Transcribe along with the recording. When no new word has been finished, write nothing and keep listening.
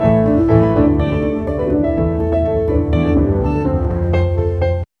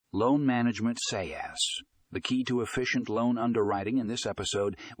management SaaS. The key to efficient loan underwriting. In this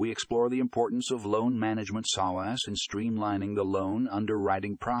episode, we explore the importance of loan management SaaS in streamlining the loan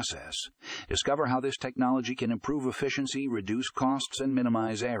underwriting process. Discover how this technology can improve efficiency, reduce costs, and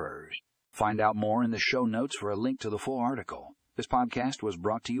minimize errors. Find out more in the show notes for a link to the full article. This podcast was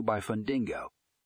brought to you by Fundingo.